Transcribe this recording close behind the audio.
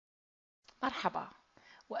مرحبا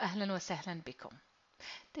وأهلا وسهلا بكم.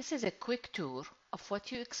 This is a quick tour of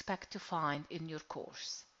what you expect to find in your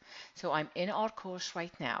course. So I'm in our course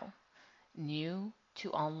right now, New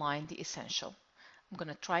to Online the Essential. I'm going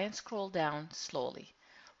to try and scroll down slowly.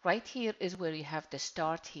 Right here is where you have the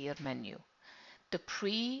Start Here menu, the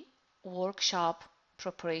pre-workshop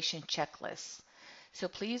preparation checklist. So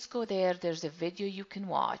please go there. There's a video you can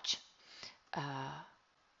watch. I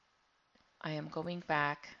am going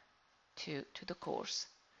back to the course.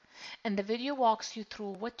 And the video walks you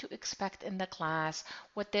through what to expect in the class,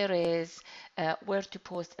 what there is, where to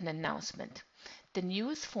post an announcement. The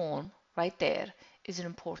news form right there is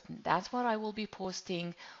important. That's where I will be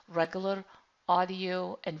posting regular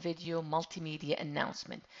audio and video multimedia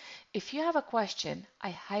announcement. If you have a question,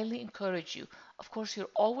 I highly encourage you. Of course,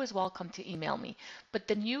 you're always welcome to email me, but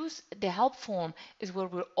the help form is where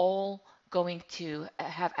we're all going to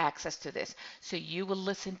have access to this. So you will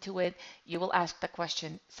listen to it, you will ask the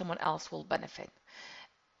question, someone else will benefit.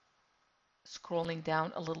 Scrolling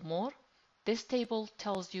down a little more, this table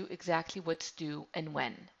tells you exactly what's due and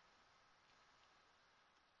when.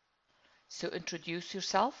 So introduce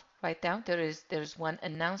yourself, write down, there's one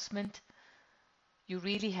announcement. You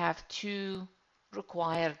really have two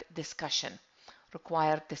required discussion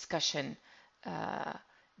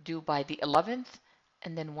due by the 11th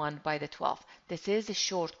and then one by the 12th. This is a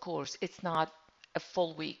short course. It's not a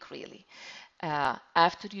full week really.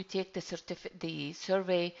 After you take the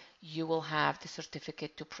survey, you will have the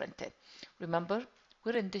certificate to print it. Remember,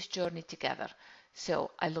 we're in this journey together.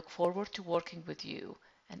 So I look forward to working with you,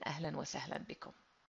 and أهلا وسهلا بكم.